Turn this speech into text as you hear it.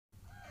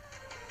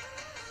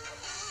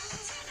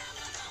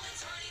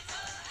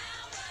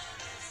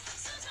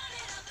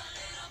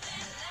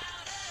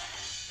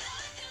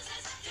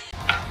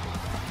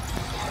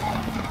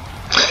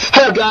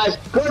guys,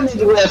 go to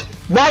Ninja List,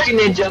 Magic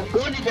Ninja,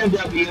 go to Ninja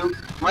W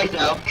right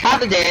now,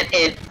 have a Dan,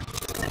 and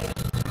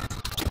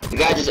the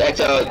guy just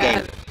exiled the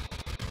game.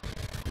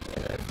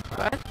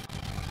 What?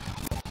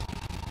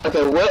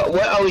 Okay,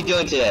 what are we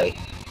doing today?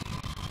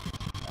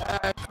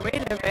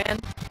 Creative, man.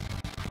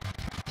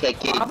 Okay,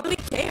 kid. Probably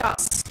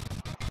chaos.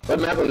 What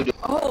map are we doing?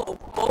 Oh,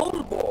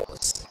 Bold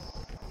Wars.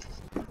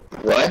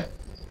 What?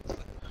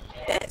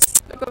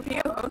 Yes, look over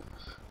here.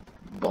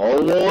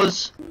 Ball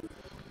Wars?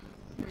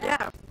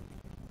 Yeah.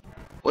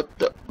 What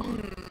the?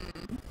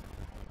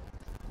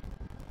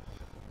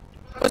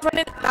 Which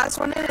one last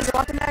one is a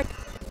weapon egg?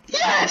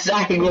 Yes,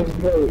 I can go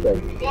through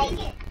everything.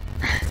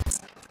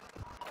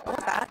 What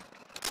was that?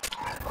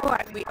 Oh,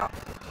 we are.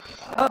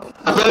 Oh.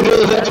 I'm gonna do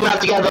the virtual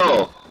map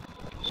together.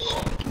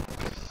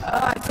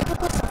 I think we're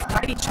supposed to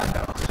fight each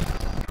other.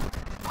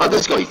 Oh,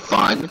 this is gonna be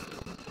fun.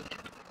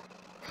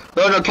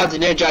 No,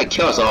 Captain Ninja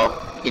kill us all.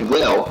 He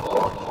will.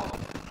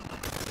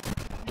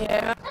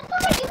 Yeah.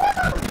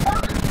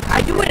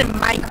 I do it in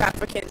Minecraft,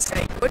 for kids'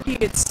 sake. What do you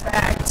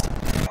expect?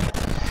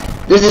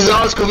 This is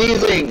all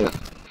confusing.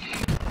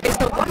 It's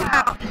the 1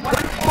 pound. 1 4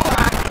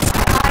 is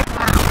 5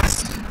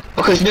 pounds.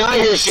 Oh, cause now I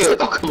hit a shoot.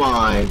 Oh, come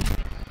on.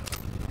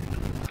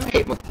 I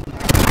hate my...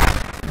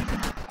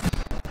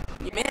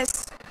 You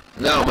missed.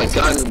 No, my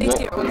gun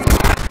won't...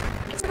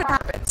 That's what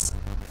happens.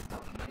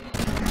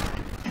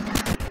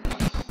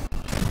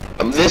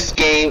 This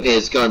game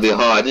is gonna be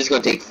hard. This is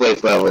gonna take way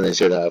forever than it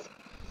should have.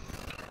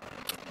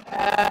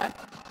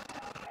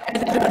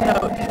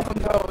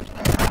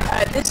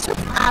 This took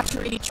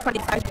actually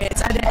 25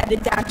 minutes. I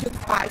edited down to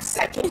 5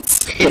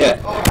 seconds.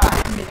 Yeah. Or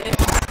 5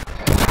 minutes.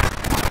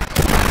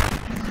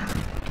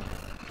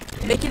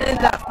 Making it in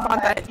that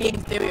font that game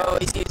theory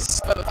always uses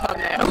for the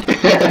thumbnail.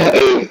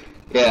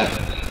 Yeah.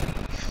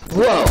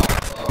 Whoa.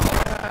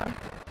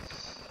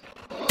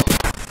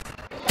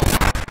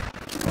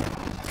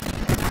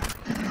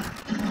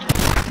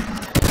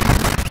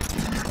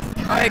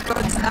 Alright,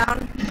 goes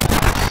down.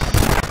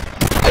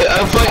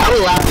 I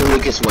would laugh if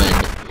Lucas win.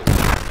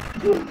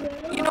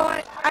 You know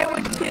what? I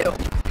would too.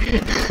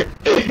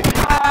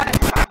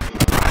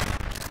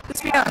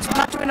 Let's be honest, we're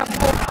not doing a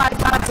full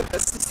 5 rounds of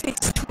this. This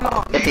takes too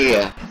long.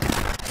 Yeah.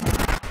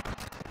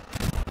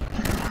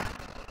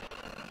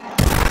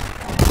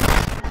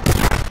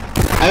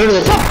 I don't know,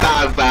 the top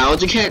 5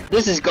 rounds. You can't.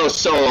 This is go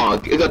so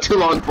long. It go too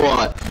long for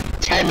a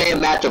 10-man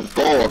match of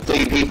 4 or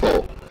 3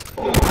 people.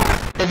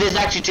 If there's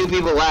actually 2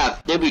 people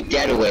left, they'll be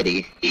dead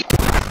already.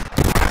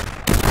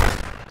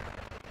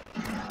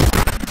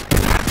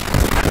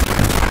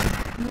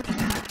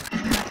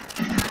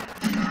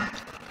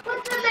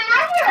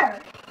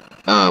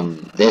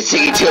 They're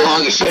taking too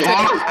long, you should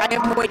have. I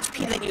have more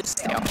HP than you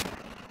still.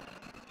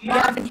 You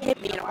haven't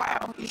hit me in a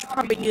while. You should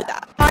probably do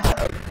that.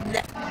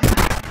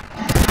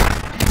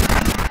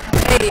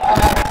 Hey,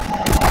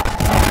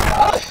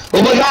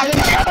 oh my god!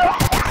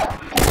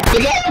 The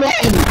game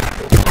man!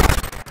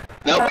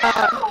 Nope.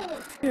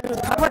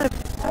 that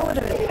would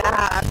have been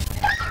bad.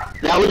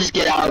 Now we'll just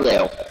get out of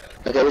there.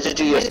 Okay, we'll just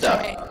do your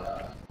stuff.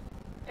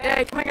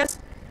 Hey, come on, guys.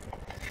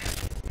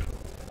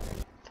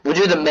 We'll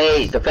do the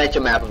maze, the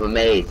adventure map of a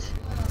maze.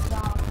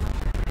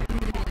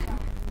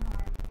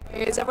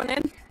 Is everyone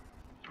in?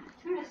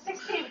 2 to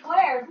 16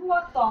 players,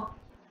 what the?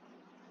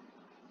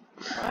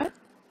 What?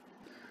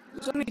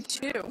 There's only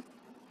 2.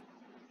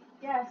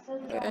 Yeah, so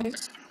Okay.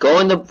 Go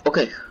in the...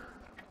 okay.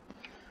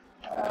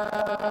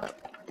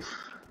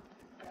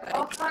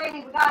 okay,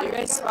 we got You it.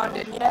 guys spawned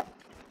in yet?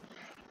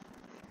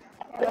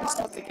 Let's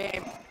start the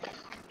game.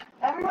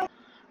 Everyone.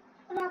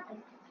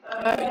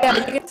 Yeah,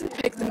 you get to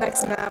pick the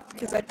next map,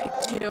 because I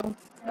picked 2.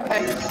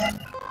 Okay.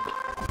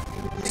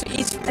 So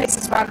each place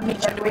is randomly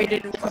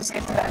generated and we're supposed to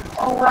get to that.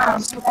 Oh wow,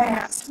 I'm so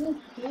fast.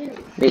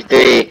 Me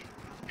three.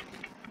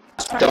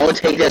 Don't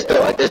take this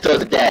door. This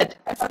door's dead.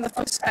 I found the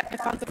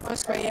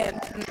first way in.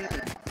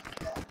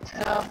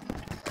 No.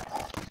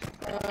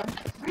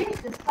 Read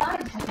the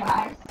signs, you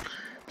guys.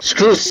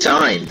 Screw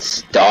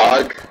signs,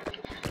 dog.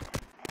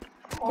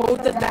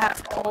 Hold the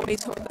left.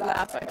 Always hold the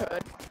left, I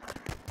heard.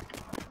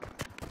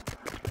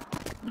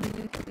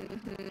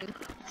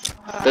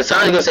 The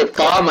sign's gonna say,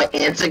 follow my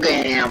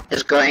Instagram.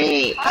 It's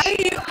great.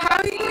 How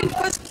are you in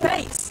first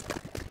place?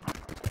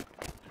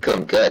 Cause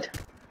I'm good.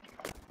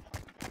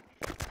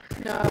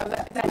 No,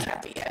 that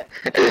can't be it.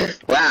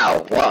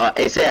 Wow. Well,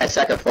 is it I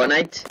suck at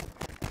Fortnite?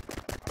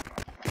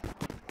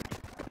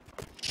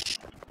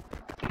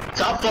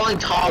 Stop falling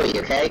tally,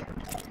 okay?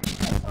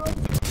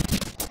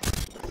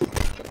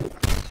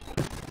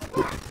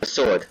 A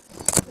sword.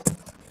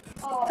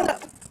 Oh.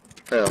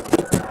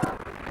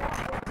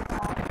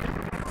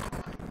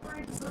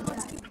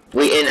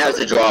 We in as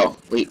a draw.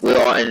 We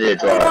all ended a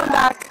draw. Come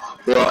back.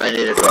 We all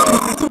ended a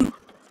draw.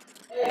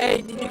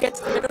 Hey, did you get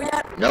to the middle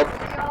yet? Nope.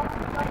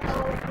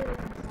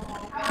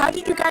 How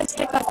did you guys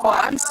get that far?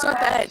 I'm still at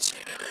the edge.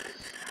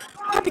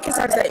 Not because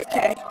I was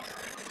AFK.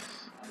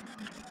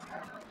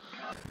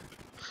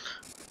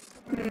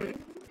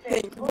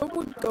 Think, what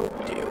would go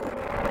do?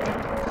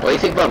 What do you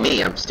think about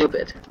me? I'm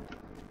stupid.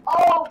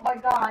 Oh my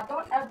god,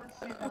 don't ever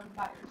say that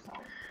about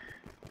yourself.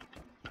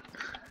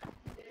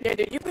 Yeah,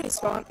 dude, you're pretty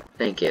smart.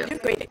 Thank you. You're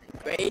great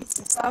at grades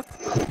and stuff.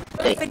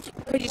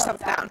 Put yourself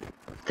down.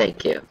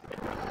 Thank you.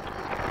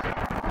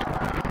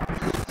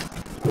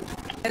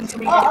 And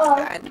we get to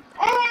that.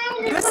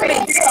 You must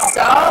have made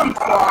some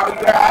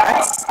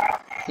progress.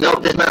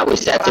 Nope, this map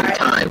resets every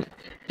time.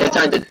 Every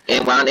time the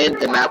round ends,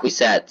 the map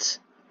resets.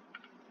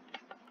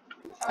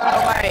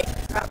 Oh, wait.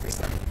 Map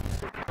reset.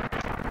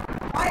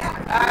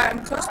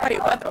 I'm close by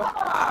your weather.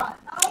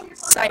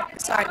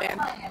 Side man.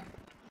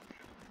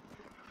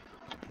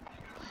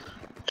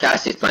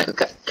 Cassie's playing.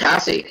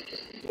 Cassie.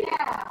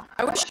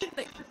 I wish it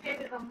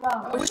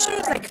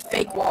was like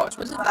fake walls.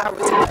 Wasn't that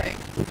was the thing?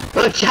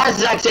 Look, Cass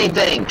the exact same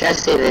thing. Cass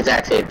said the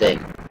exact same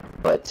thing.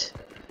 But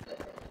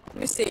Let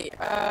me see.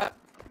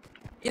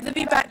 Either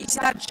be back. You see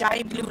that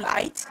giant blue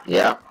light?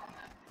 yeah.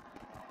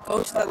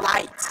 Go to the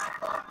light.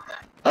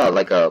 Oh,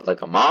 like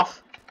a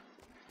moth.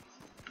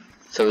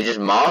 So we just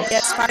moths.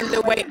 Yes, find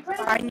your way. That's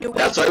to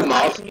right, the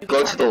moth. light and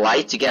Go to the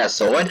light to get a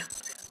sword.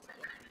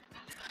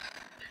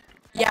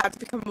 Yeah, to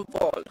become a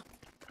ball.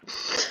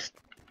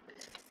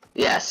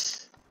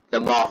 Yes, the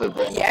moth is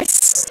ball.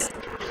 Yes,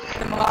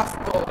 the moth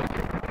ball.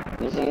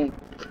 Mhm.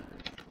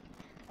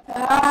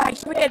 I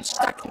keep getting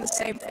stuck in the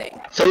same thing.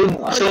 So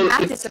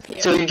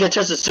disappeared. you can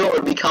trust the sword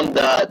and become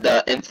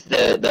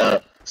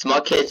the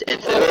smart kid's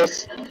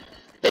influence,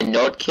 the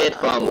nerd kid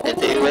from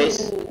Infinity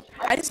Race. Ooh,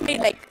 I just made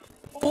like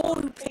 4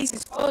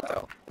 places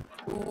further.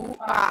 Ooh,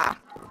 ah.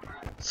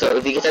 So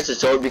if you can touch the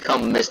sword,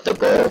 become Mr.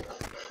 Ball,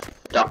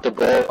 Dr.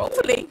 Ball.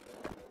 Hopefully.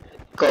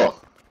 Cool.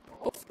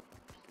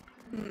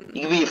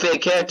 You can be your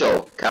favorite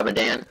character,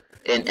 Cavadan,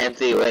 in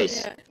Infinity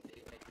Race. Yeah.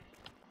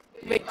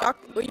 Wait, Doc,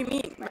 what do you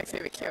mean, my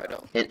favorite character?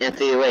 In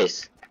Infinity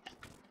Race.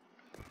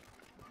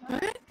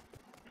 What?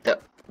 The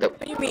What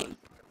do you mean?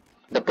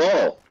 the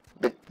ball,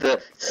 the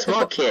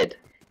smart kid.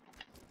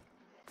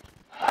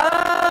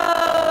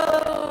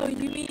 Oh,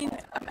 you mean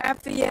I'm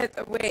after you at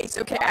the waist.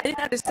 Okay, I didn't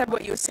understand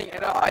what you were saying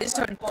at all. I just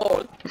heard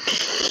ball.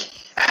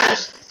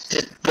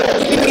 Just ball.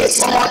 You can be a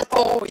smart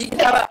ball. You can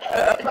have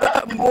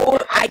a more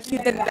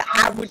IQ than the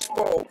average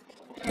ball.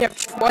 You have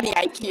 20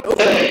 IQ.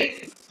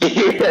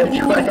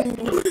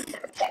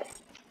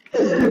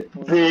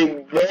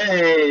 Big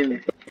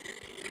brain.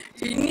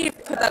 So you need to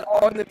put that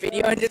on the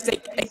video and just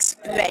like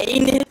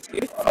explain it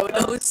with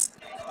photos.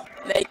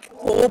 Like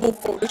horrible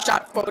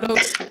Photoshop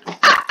photos.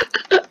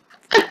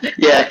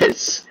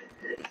 Yes.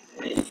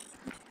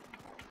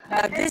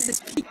 This is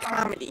peak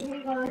comedy.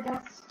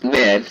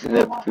 Man,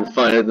 that's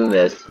funnier than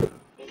this.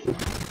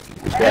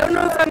 I don't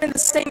know if I'm in the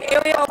same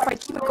area or if I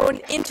keep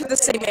going into the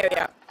same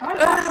area. I'm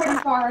not pretty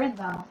far in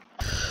though.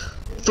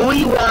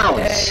 3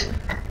 rounds.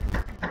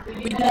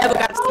 We never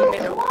got to the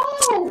middle.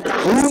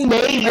 Who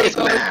made this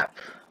map?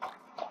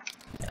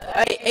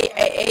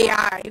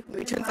 AI.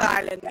 Return to the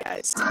island,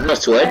 guys. No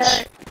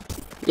Switch?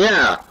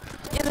 Yeah.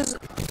 Yeah,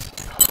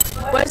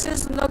 why is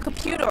this no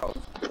computer?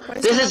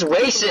 This is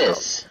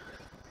racist.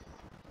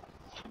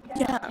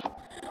 Yeah.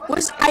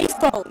 Where's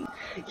iPhone?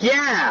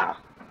 Yeah.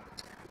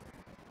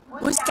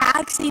 Where's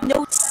Galaxy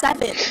Note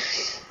 7?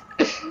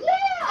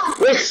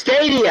 With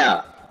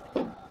Stadia.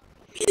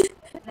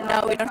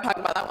 No, we don't talk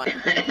about that one.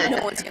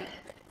 No one's gonna.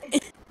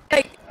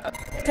 Like,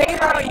 take it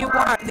how you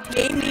want. The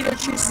game leader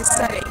chooses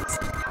settings.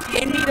 The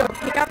game leader will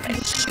pick up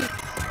and shoot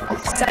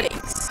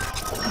settings.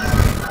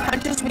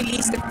 Hunters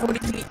released at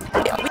 43.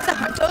 Are we the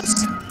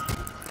hunters?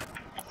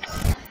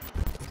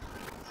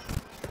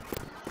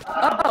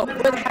 Oh,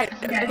 we're the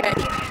hiders. Okay.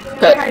 We're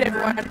the hide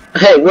everyone.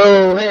 Hey,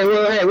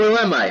 where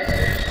am I?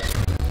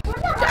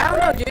 I don't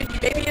know,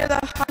 dude. Maybe you're the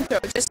hunter.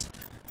 Just,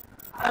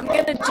 I'm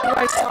gonna do what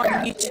I saw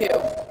on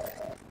YouTube.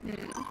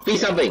 Be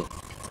something.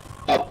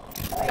 Up.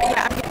 But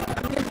yeah,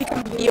 I'm gonna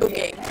become video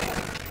game.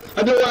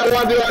 I do what I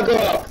want to do, I go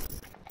up.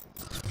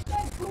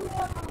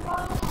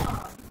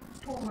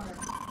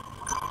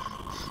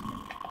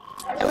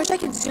 I wish I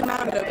could zoom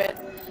out a little bit.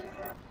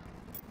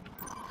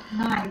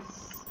 Nice.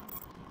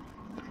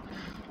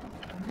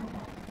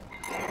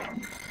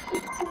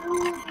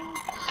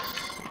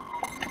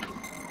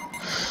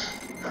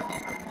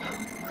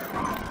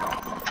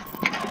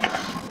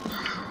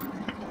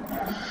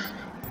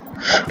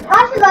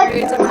 I feel like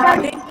It's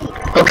happening.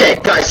 Okay,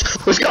 guys,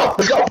 let's go.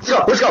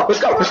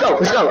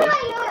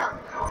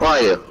 Where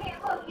are you?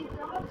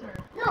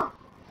 No,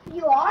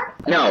 you are?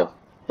 No.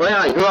 Where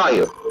are you? Who are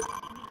you?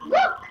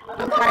 Look!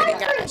 I'm hiding,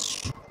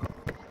 guys.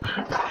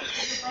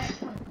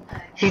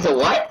 He's a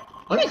what?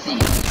 Let me see.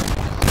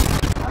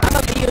 I'm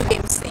a video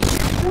game station.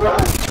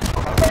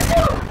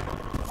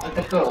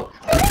 So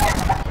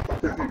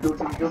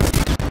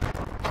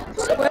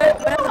where are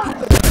the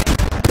people?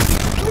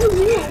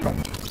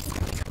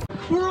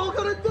 We're all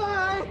gonna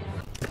die!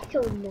 So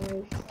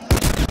nice.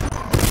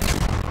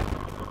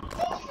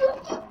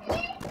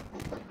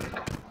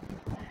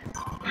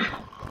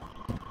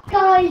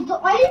 Guys, I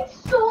am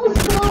so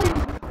sorry.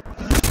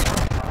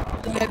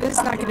 Yeah, this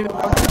is not gonna be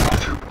long. I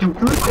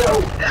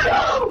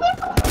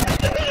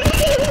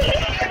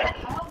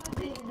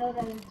didn't know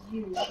that was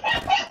you.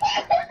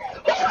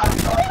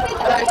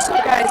 So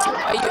guys,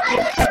 are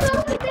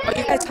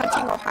you guys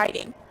hunting or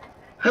hiding?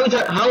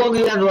 How long do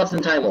you have left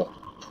in timer?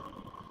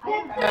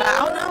 I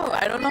don't know.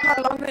 I don't know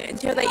how long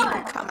until they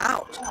even come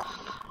out.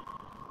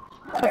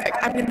 Perfect.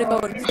 I'm gonna go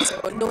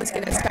invisible. No one's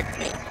gonna expect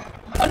me.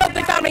 Oh no,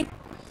 they found me!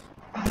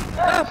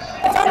 Oh,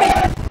 they found me!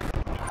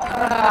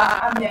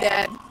 I'm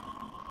dead.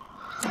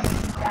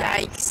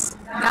 Yikes.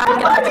 Now I'm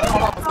gonna have to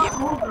kill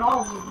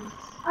all of you.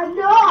 I'm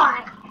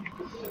not.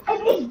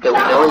 There was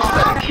no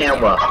fucking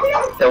camera.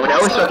 There was no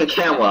fucking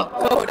camera.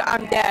 Gold,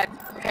 I'm dead.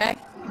 Okay?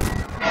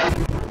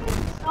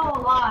 Still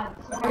alive.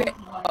 Okay.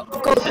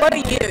 Gold, what are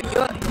you?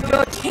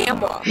 You're a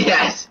camera.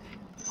 Yes.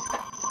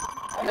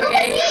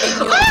 Okay? And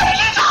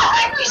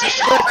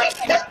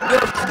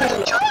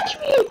you're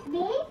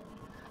Me?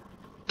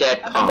 Dead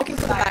I'm pump. looking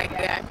for that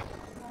guy.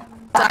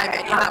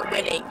 Diamond, you're not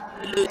winning.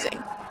 You're losing.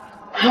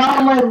 How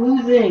am I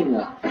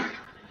losing?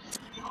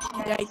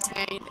 Yikes,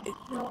 man.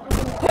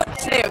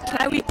 Claire, can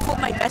I report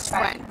my best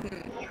friend?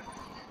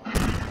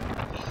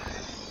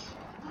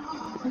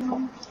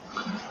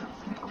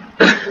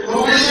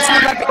 Oh, he's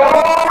not right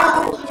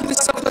oh, he was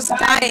so close to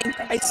dying.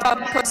 I saw a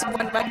person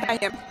run right by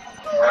him.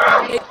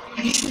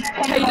 You should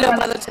tell your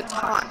mother to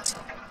taunt.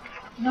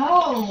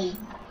 No.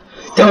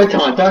 Don't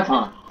taunt.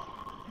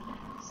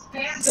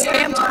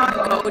 Spam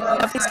taunt mode,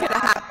 nothing's gonna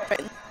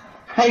happen.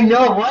 I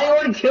know, why do you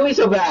want to kill me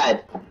so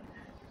bad?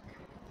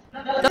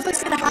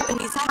 Nothing's gonna happen,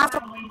 he's half a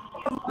No.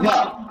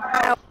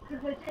 mile.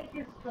 Because I take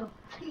this stuff.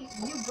 You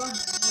run.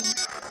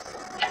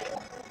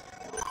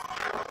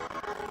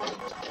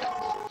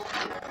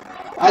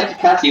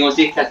 Cassie, you want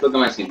to see Cassie? Look at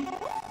my screen. Is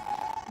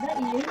that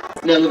you?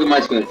 No, look at my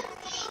screen.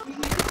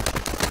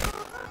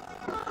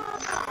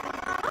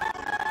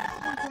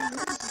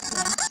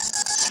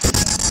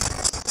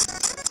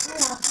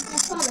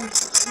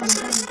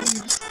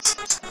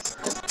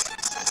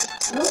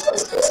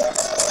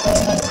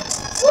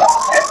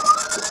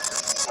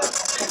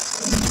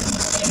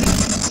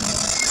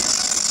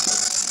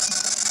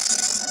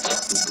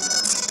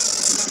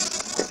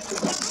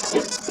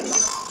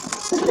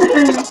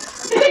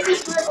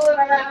 Just swiveling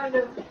around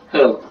him.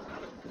 Who?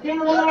 Did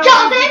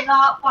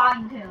not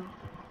find him.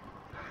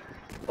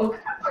 Okay.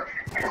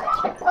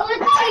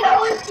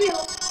 Oh, it's you.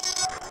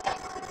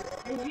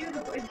 Is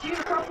you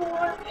the purple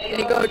one? There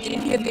you go, did you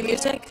hear the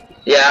music?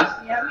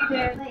 Yeah? Yeah, we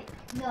did.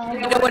 No. You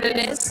know what it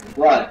is?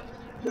 What?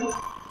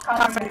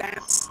 Coffin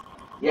dance.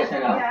 Yes, I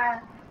know. Yeah.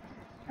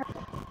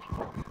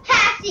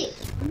 Cassie,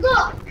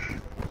 look!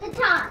 The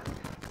time.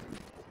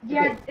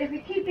 Yeah, if you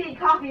keep eating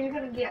coffee, you're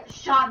gonna get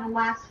shot in the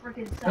last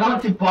freaking second.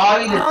 Don't you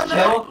body Oh, to no.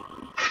 kill?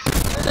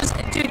 Just,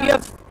 dude, you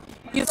have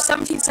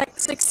 16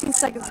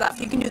 seconds left.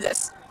 You can do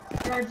this.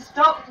 Yeah, just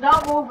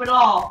don't move at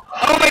all.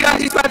 Oh my god,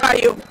 he's right by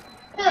you.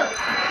 Who?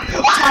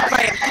 Taunt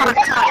by him. Taunt.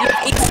 You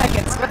have 8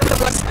 seconds. What is the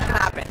worst that can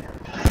happen?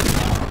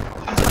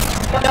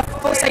 You have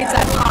 4 seconds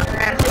left. Taunt,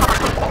 man.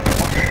 Taunt.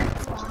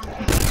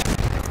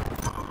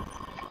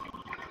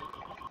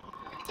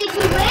 Did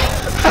you win?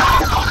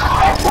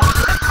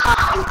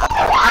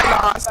 I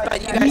lost, but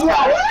you guys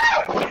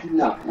No.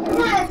 No.